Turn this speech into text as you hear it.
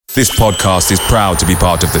This podcast is proud to be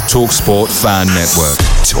part of the TalkSport Fan Network.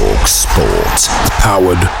 TalkSport.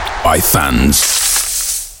 Powered by fans.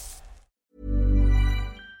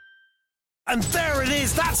 And there it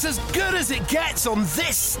is, that's as good as it gets on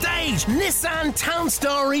this stage. Nissan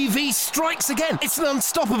Townstar EV strikes again. It's an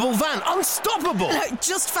unstoppable van, unstoppable.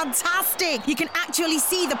 Just fantastic. You can actually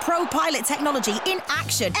see the Pro Pilot technology in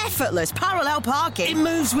action. Effortless parallel parking. It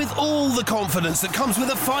moves with all the confidence that comes with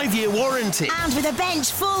a 5-year warranty. And with a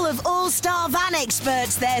bench full of all-star van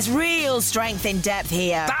experts, there's real strength in depth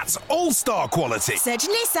here. That's all-star quality. Search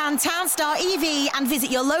Nissan Townstar EV and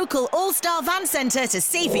visit your local all-star van centre to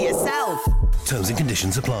see for yourself. Terms and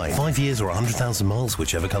conditions apply. 5 years or 100,000 miles,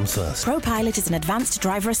 whichever comes first. Pro Pilot is an advanced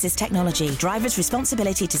driver assist technology. Driver's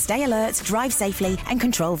responsibility to stay alert, drive safely, and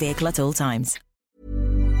control vehicle at all times.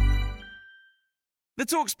 The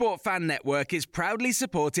TalkSport Fan Network is proudly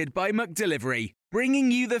supported by McDelivery, bringing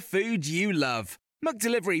you the food you love.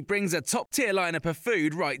 McDelivery brings a top-tier lineup of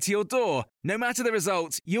food right to your door. No matter the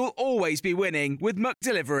result, you'll always be winning with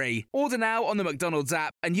McDelivery. Order now on the McDonald's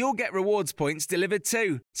app and you'll get rewards points delivered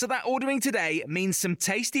too. So that ordering today means some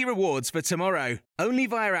tasty rewards for tomorrow. Only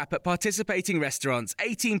via app at participating restaurants.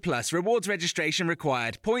 18 plus. Rewards registration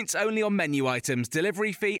required. Points only on menu items.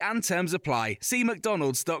 Delivery fee and terms apply. See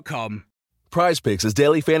mcdonalds.com. PrizePicks is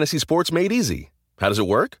daily fantasy sports made easy. How does it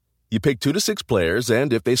work? You pick 2 to 6 players,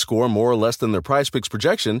 and if they score more or less than their PrizePicks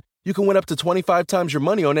projection, you can win up to 25 times your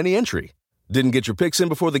money on any entry. Didn't get your picks in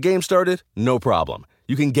before the game started? No problem.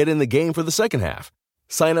 You can get in the game for the second half.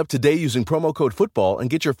 Sign up today using promo code FOOTBALL and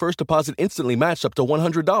get your first deposit instantly matched up to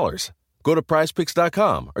 $100. Go to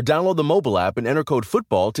prizepicks.com or download the mobile app and enter code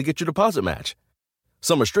FOOTBALL to get your deposit match.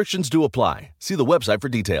 Some restrictions do apply. See the website for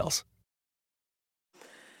details.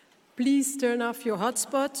 Please turn off your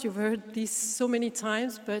hotspot. You've heard this so many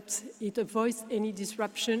times, but it avoids any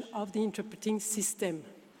disruption of the interpreting system.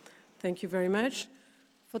 Thank you very much.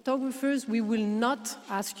 Photographers, we will not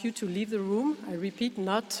ask you to leave the room. I repeat,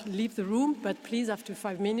 not leave the room, but please, after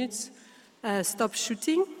 5 minutes, stop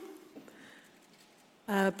shooting.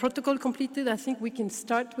 Protocol completed. I think we can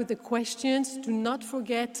start with the questions. Do not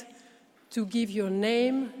forget to give your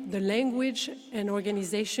name, the language, and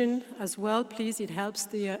organization as well. Please, it helps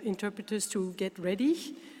the interpreters to get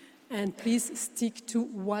ready. And please stick to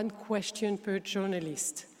 1 question per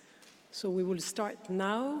journalist. So we will start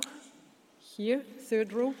now. Here,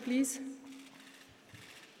 3rd row, please.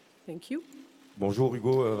 Thank you. Bonjour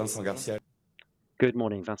Hugo, Vincent Garcia. Good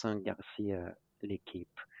morning, Vincent Garcia, L'Équipe.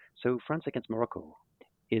 So France against Morocco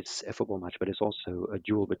is a football match, but it's also a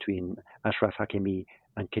duel between Achraf Hakimi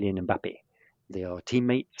and Kylian Mbappe. They are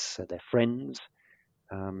teammates, they're friends,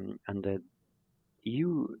 and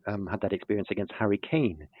you had that experience against Harry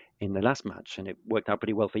Kane in the last match, and it worked out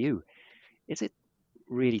pretty well for you. Is it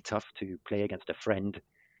really tough to play against a friend?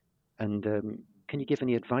 And can you give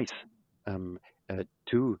any advice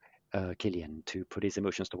to Kylian to put his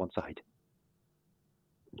emotions to one side?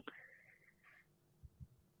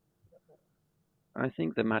 I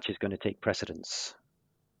think the match is going to take precedence,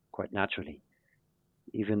 quite naturally,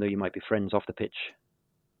 even though you might be friends off the pitch.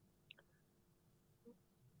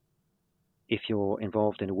 If you're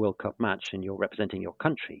involved in a World Cup match and you're representing your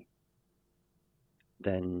country,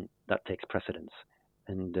 then that takes precedence,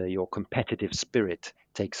 and your competitive spirit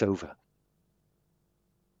takes over.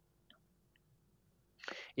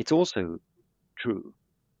 It's also true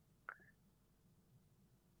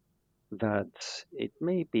that it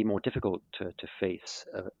may be more difficult to face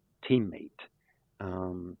a teammate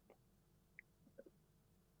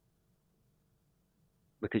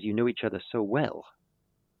because you know each other so well.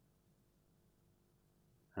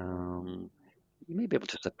 You may be able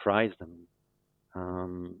to surprise them,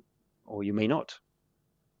 or you may not.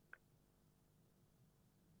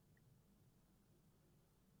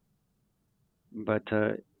 But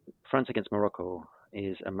France against Morocco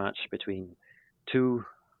is a match between 2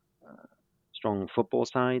 strong football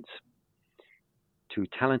sides, 2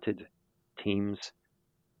 talented teams,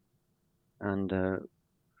 and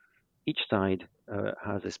each side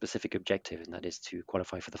has a specific objective, and that is to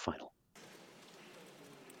qualify for the final.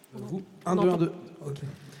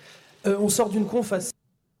 On sort d'une conf.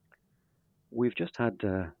 We've just had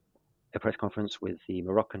a press conference with the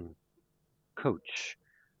Moroccan coach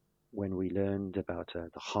when we learned about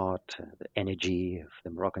the heart, the energy of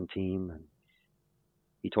the Moroccan team, and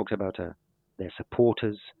he talked about their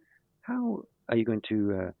supporters. How are you going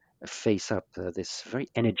to face up this very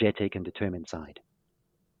energetic and determined side?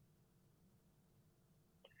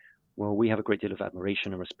 Well, we have a great deal of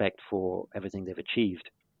admiration and respect for everything they've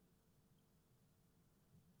achieved.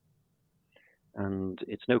 And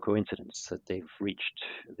it's no coincidence that they've reached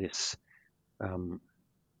this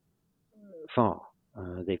far.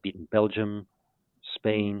 They've beaten Belgium,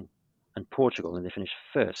 Spain, and Portugal, and they finished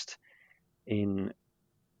first in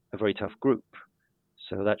a very tough group.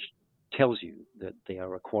 So that tells you that they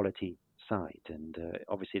are a quality side, and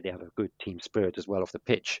obviously they have a good team spirit as well off the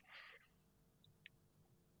pitch.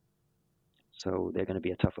 So they're going to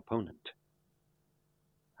be a tough opponent.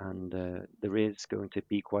 And there is going to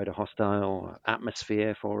be quite a hostile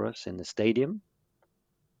atmosphere for us in the stadium.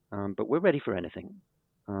 But we're ready for anything.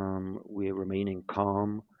 We're remaining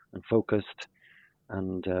calm and focused,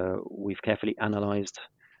 and we've carefully analyzed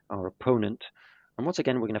our opponent. And once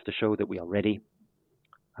again, we're going to have to show that we are ready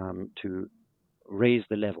to raise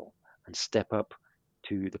the level and step up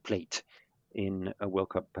to the plate in a World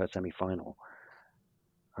Cup semi-final.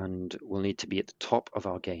 And we'll need to be at the top of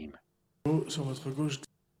our game.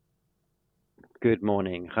 Good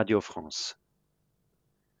morning, Radio France.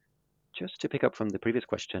 Just to pick up from the previous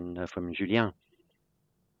question from Julien,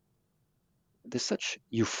 there's such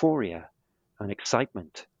euphoria and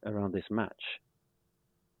excitement around this match.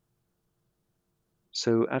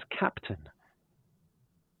 So as captain,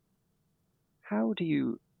 how do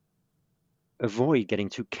you avoid getting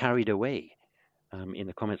too carried away in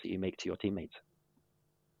the comments that you make to your teammates?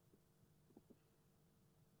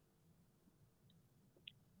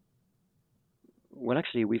 Well,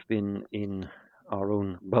 actually, we've been in our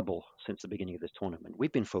own bubble since the beginning of this tournament.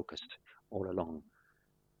 We've been focused all along.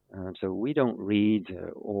 So we don't read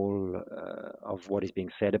all of what is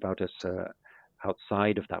being said about us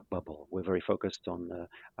outside of that bubble. We're very focused on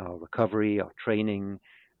our recovery, our training,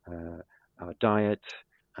 our diet,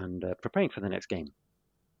 and preparing for the next game.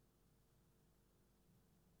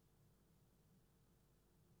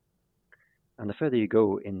 And the further you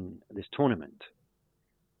go in this tournament,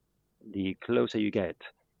 the closer you get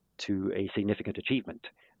to a significant achievement.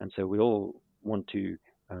 And so we all want to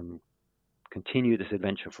continue this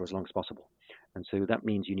adventure for as long as possible. And so that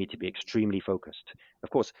means you need to be extremely focused. Of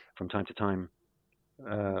course, from time to time,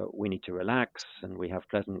 we need to relax and we have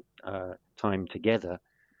pleasant time together.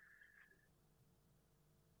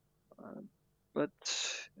 But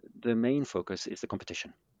the main focus is the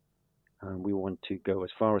competition. We want to go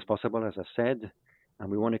as far as possible, as I said, and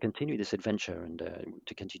we want to continue this adventure and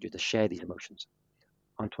to continue to share these emotions.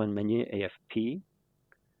 Antoine Meunier, AFP.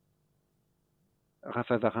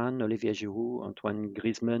 Rafa Varane, Olivier Giroud, Antoine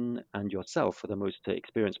Griezmann, and yourself are the most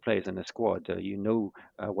experienced players in the squad. You know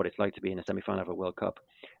what it's like to be in a semi-final of a World Cup.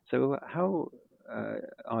 So how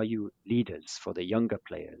are you leaders for the younger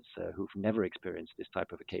players who've never experienced this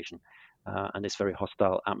type of occasion and this very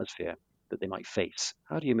hostile atmosphere that they might face?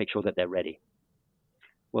 How do you make sure that they're ready?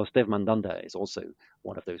 Well, Steve Mandanda is also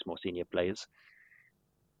one of those more senior players.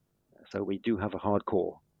 So we do have a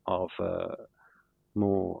hardcore of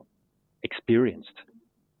more experienced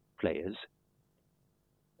players,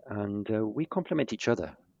 and we complement each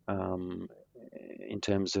other in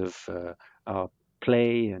terms of our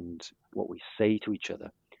play and what we say to each other.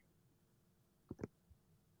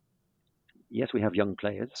 Yes, we have young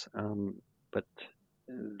players, but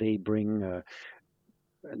they bring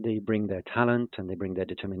their talent and they bring their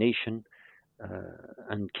determination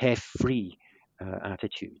and carefree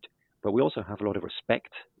attitude. But we also have a lot of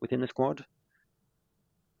respect within the squad.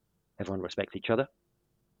 Everyone respects each other,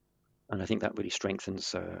 and I think that really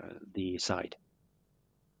strengthens the side.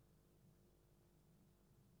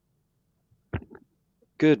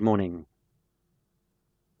 Good morning,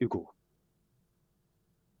 Hugo.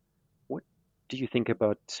 What do you think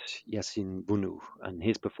about Yassine Bounou and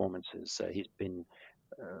his performances? He's been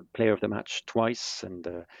player of the match twice and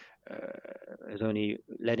has only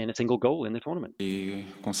led in a single goal in the tournament. Et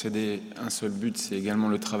concéder un seul but, c'est également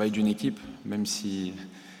le travail d'une équipe, même si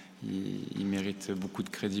il mérite beaucoup de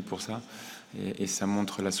crédit pour ça. Et ça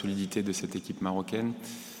montre la solidité de cette équipe marocaine.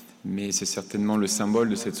 Mais c'est certainement le symbole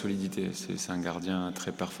de cette solidité. C'est un gardien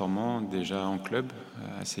très performant, déjà en club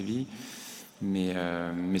à Séville. Mais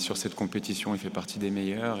sur cette compétition, il fait partie des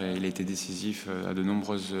meilleurs et il a été décisif à de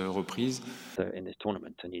nombreuses reprises. In this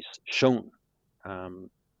tournament, and he's shown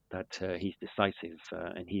that he's decisive,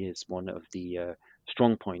 and he is one of the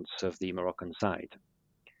strong points of the Moroccan side.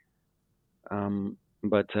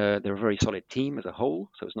 But they're a very solid team as a whole,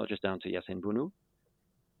 so it's not just down to Yassine Bounou.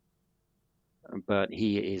 But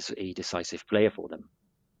he is a decisive player for them.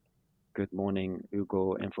 Good morning,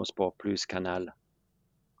 Hugo, InfoSport Plus, Canal.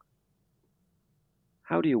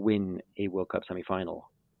 How do you win a World Cup semi-final?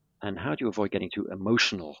 And how do you avoid getting too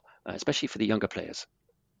emotional, especially for the younger players?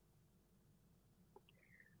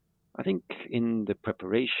 I think in the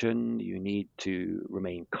preparation, you need to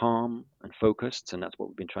remain calm and focused, and that's what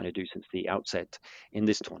we've been trying to do since the outset in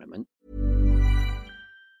this tournament.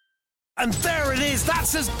 And there it is,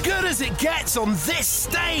 that's as good as it gets on this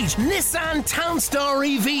stage. Nissan Townstar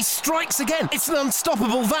EV strikes again. It's an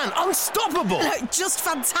unstoppable van, unstoppable. Look, just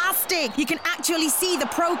fantastic. You can actually see the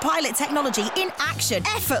Pro Pilot technology in action.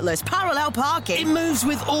 Effortless parallel parking. It moves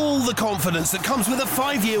with all the confidence that comes with a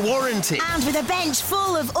 5-year warranty. And with a bench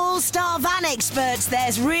full of all-star van experts,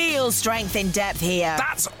 there's real strength in depth here.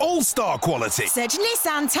 That's all-star quality. Search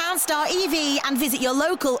Nissan Townstar EV and visit your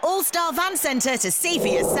local all-star van centre to see for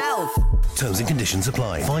yourself. Terms and conditions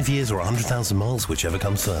apply. 5 years or 100,000 miles, whichever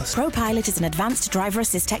comes first. ProPilot is an advanced driver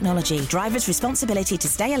assist technology. Driver's responsibility to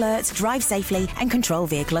stay alert, drive safely, and control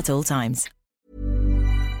vehicle at all times.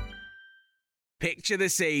 Picture the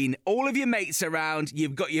scene. All of your mates around,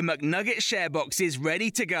 you've got your McNugget share boxes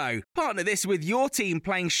ready to go. Partner this with your team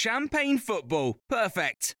playing champagne football.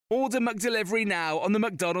 Perfect. Order McDelivery now on the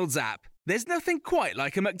McDonald's app. There's nothing quite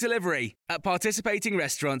like a McDelivery. At participating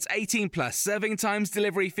restaurants, 18 plus, serving times,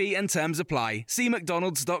 delivery fee and terms apply. See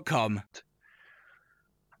mcdonalds.com.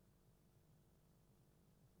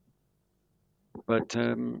 But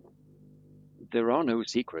there are no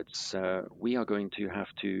secrets. We are going to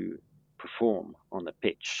have to perform on the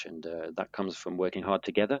pitch, and that comes from working hard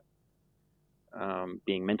together,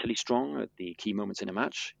 being mentally strong at the key moments in a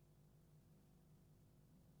match,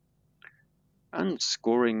 and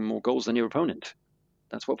scoring more goals than your opponent.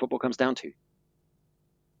 That's what football comes down to.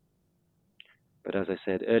 But as I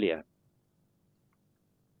said earlier,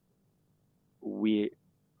 we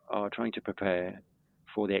are trying to prepare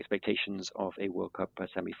for the expectations of a World Cup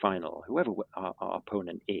semi-final, whoever our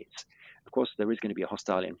opponent is. Of course, there is going to be a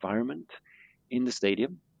hostile environment in the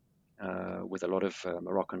stadium with a lot of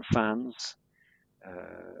Moroccan fans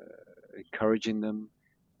encouraging them,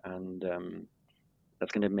 and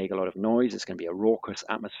that's going to make a lot of noise. It's going to be a raucous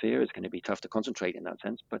atmosphere. It's going to be tough to concentrate in that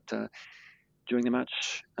sense. But during the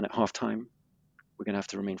match and at halftime, we're going to have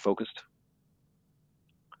to remain focused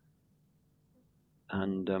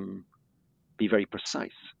and be very precise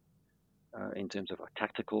in terms of our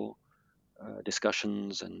tactical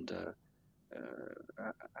discussions and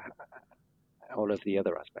all of the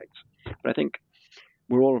other aspects. But I think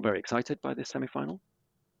we're all very excited by this semi-final,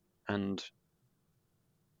 and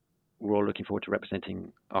we're all looking forward to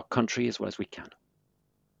representing our country as well as we can.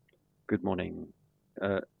 Good morning,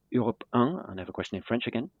 Europe 1. I have a question in French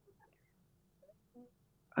again.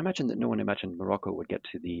 I imagine that no one imagined Morocco would get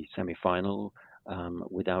to the semi-final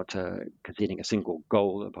without conceding a single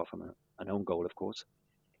goal, apart from an own goal, of course.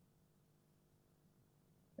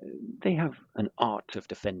 They have an art of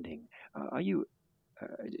defending. Are you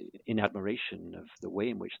in admiration of the way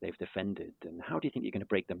in which they've defended, and how do you think you're going to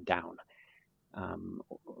break them down?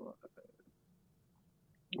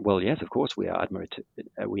 Well, yes, of course, we are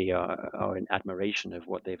in admiration of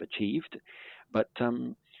what they've achieved, but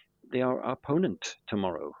they are our opponent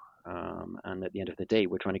tomorrow, and at the end of the day,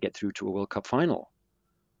 we're trying to get through to a World Cup final.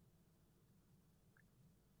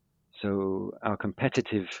 So our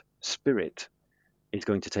competitive spirit is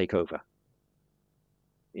going to take over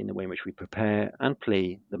in the way in which we prepare and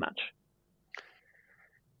play the match.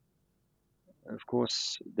 Of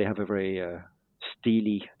course, they have a very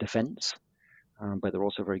steely defense, but they're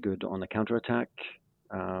also very good on the counter-attack.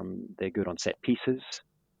 They're good on set pieces,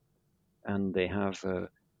 and they have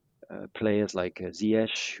players like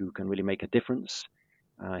Ziyech who can really make a difference.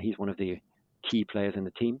 He's one of the key players in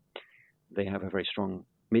the team. They have a very strong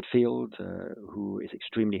midfield who is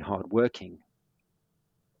extremely hard-working.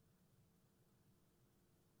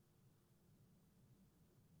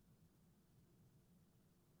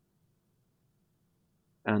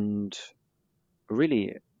 And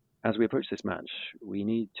really, as we approach this match, we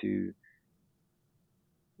need to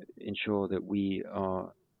ensure that we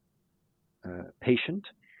are patient,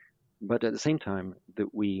 but at the same time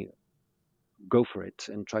that we go for it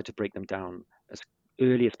and try to break them down as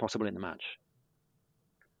early as possible in the match.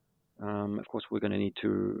 Of course, we're going to need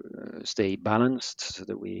to stay balanced so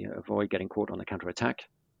that we avoid getting caught on the counter-attack.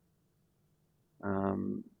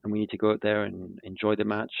 And we need to go out there and enjoy the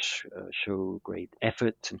match, show great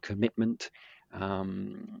effort and commitment,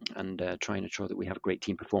 and try and ensure that we have a great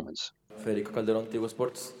team performance. Federico Calderon, Tigo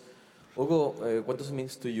Sports. Hugo, what does it mean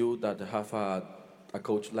to you that have a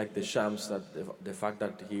coach like the Shams, that the fact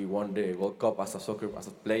that he won the World Cup as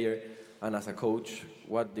a player and as a coach,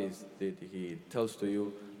 what did he tells to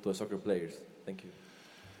you, to the soccer players? Thank you.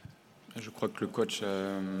 Je crois que le coach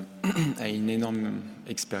a une énorme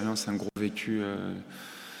expérience, un gros vécu.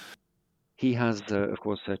 He has, of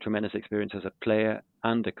course, a tremendous experience as a player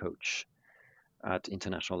and a coach at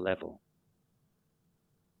international level.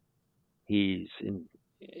 He's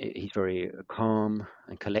very calm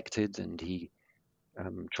and collected, and he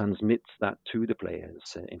transmits that to the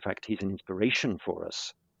players. In fact, he's an inspiration for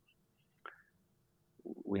us.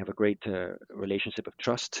 We have a great relationship of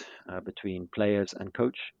trust between players and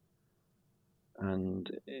coach. And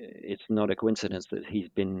it's not a coincidence that he's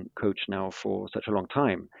been coach now for such a long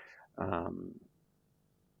time.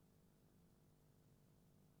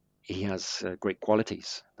 He has great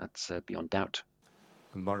qualities, that's beyond doubt.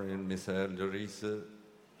 Good morning, Mr. LLORIS.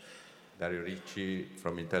 Dario Ricci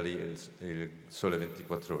from Italy, Il Sole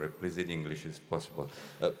 24 Ore. Please in English if possible.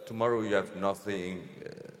 Tomorrow you have nothing,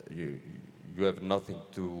 you have nothing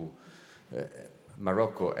to,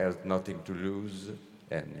 Morocco has nothing to lose,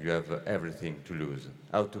 and you have everything to lose.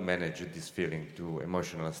 How to manage this feeling to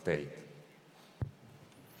emotional state?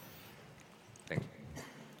 Thank you.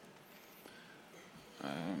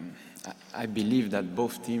 I believe that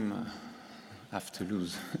both teams have to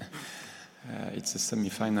lose. It's a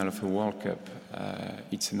semi-final of a World Cup.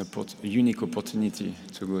 It's a unique opportunity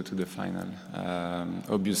to go to the final.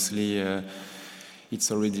 Obviously,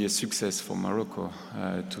 it's already a success for Morocco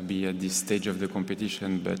to be at this stage of the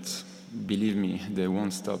competition, but believe me, they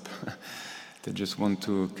won't stop. They just want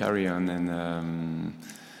to carry on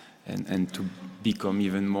and to become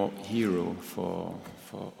even more hero for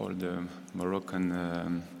all the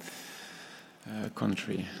Moroccan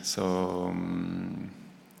country. So,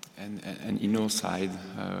 and in our side,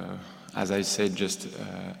 as I said just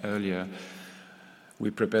earlier,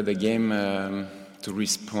 we prepared the game to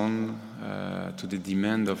respond to the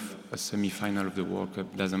demand of a semi-final of the World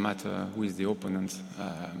Cup. Doesn't matter who is the opponent.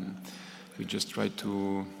 We just try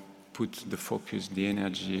to put the focus, the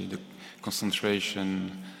energy, the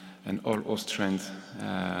concentration, and all our strength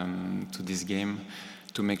to this game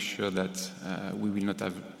to make sure that we will not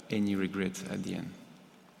have any regret at the end.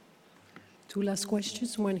 Two last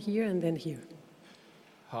questions, one here and then here.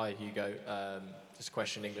 Hi, Hugo. Just a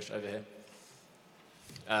question in English over here.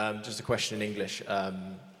 Just a question in English. I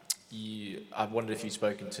wondered if you've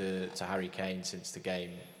spoken to Harry Kane since the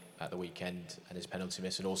game at the weekend and his penalty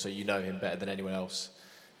miss, and also you know him better than anyone else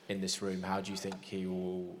in this room. How do you think he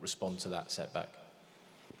will respond to that setback?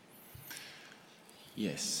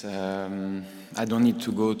 Yes, I don't need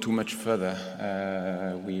to go too much further.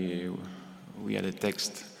 We had a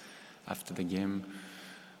text after the game.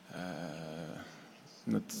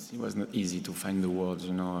 It was not easy to find the words,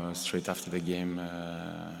 straight after the game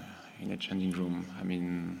in a changing room. I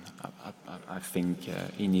mean, I think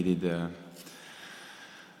he needed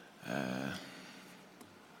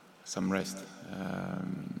some rest.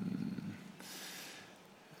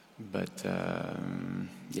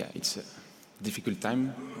 Yeah, it's a difficult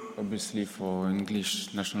time, obviously, for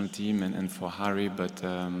English national team and for Harry, but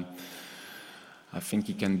I think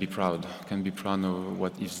he can be proud of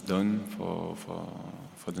what he's done for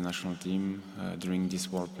the national team during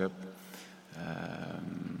this World Cup.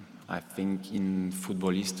 I think in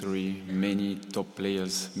football history, many top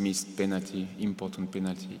players missed important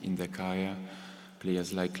penalty in their career.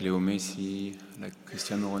 Players like Leo Messi, like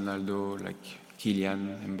Cristiano Ronaldo, like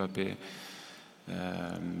Kylian Mbappé.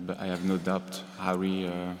 But I have no doubt Harry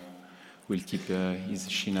will keep his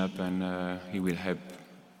chin up and he will help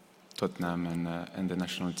Tottenham and the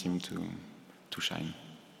national team to shine.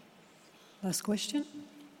 Last question.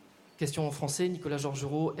 Question en français, Nicolas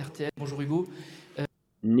Georgerot, RTL. Bonjour Hugo.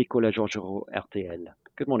 Nicolas Georgerot, RTL.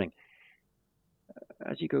 Good morning.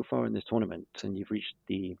 As you go far in this tournament and you've reached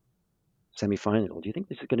the semi-final, do you think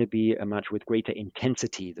this is going to be a match with greater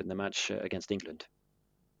intensity than the match against England?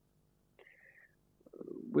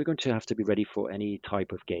 We're going to have to be ready for any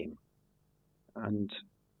type of game. And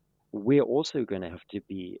we're also going to have to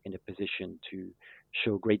be in a position to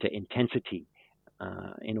show greater intensity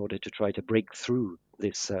in order to try to break through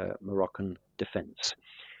this Moroccan defense.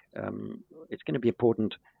 It's going to be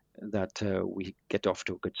important that we get off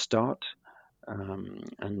to a good start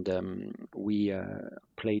and we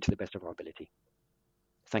play to the best of our ability.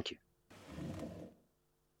 Thank you.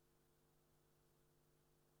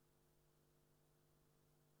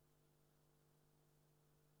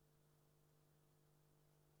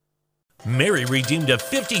 Mary redeemed a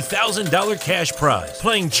 $50,000 cash prize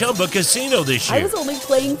playing Chumba Casino this year. I was only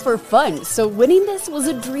playing for fun, so winning this was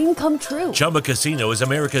a dream come true. Chumba Casino is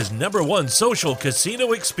America's #1 social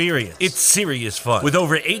casino experience. It's serious fun. With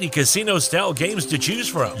over 80 casino-style games to choose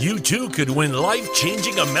from, you too could win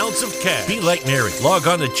life-changing amounts of cash. Be like Mary. Log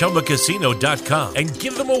on to ChumbaCasino.com and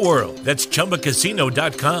give them a whirl. That's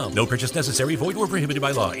ChumbaCasino.com. No purchase necessary. Void or prohibited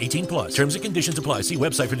by law. 18 plus. Terms and conditions apply. See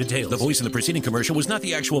website for details. The voice in the preceding commercial was not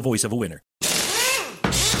the actual voice of a winner.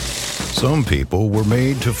 Some people were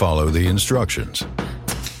made to follow the instructions.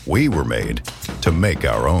 We were made to make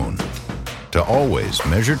our own. To always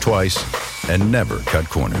measure twice and never cut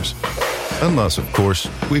corners. Unless, of course,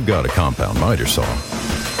 we've got a compound miter saw.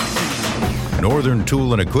 Northern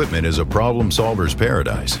Tool and Equipment is a problem solver's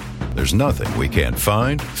paradise. There's nothing we can't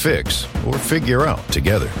find, fix, or figure out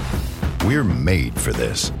together. We're made for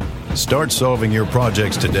this. Start solving your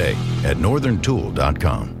projects today at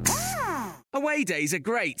northerntool.com. Away days are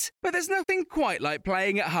great, but there's nothing quite like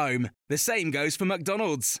playing at home. The same goes for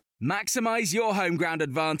McDonald's. Maximise your home ground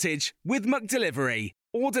advantage with McDelivery.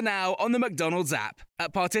 Order now on the McDonald's app.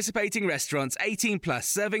 At participating restaurants, 18 plus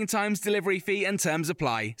serving times, delivery fee and terms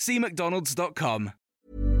apply. See mcdonalds.com.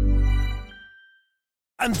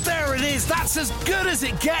 And there it is, that's as good as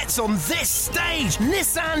it gets on this stage.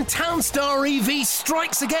 Nissan Townstar EV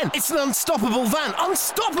strikes again. It's an unstoppable van,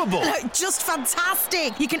 unstoppable. Just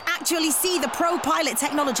fantastic. You can actually see the Pro Pilot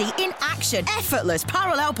technology in action. Effortless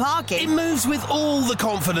parallel parking. It moves with all the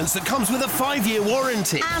confidence that comes with a 5-year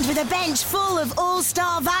warranty. And with a bench full of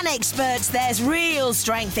all-star van experts, there's real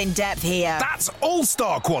strength in depth here. That's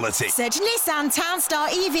all-star quality. Search Nissan Townstar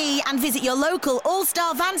EV and visit your local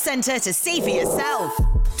all-star van centre to see for yourself.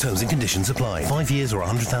 Terms and conditions apply. 5 years or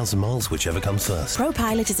 100,000 miles, whichever comes first. Pro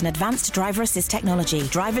Pilot is an advanced driver assist technology.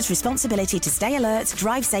 Driver's responsibility to stay alert,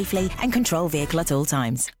 drive safely, and control vehicle at all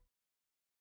times.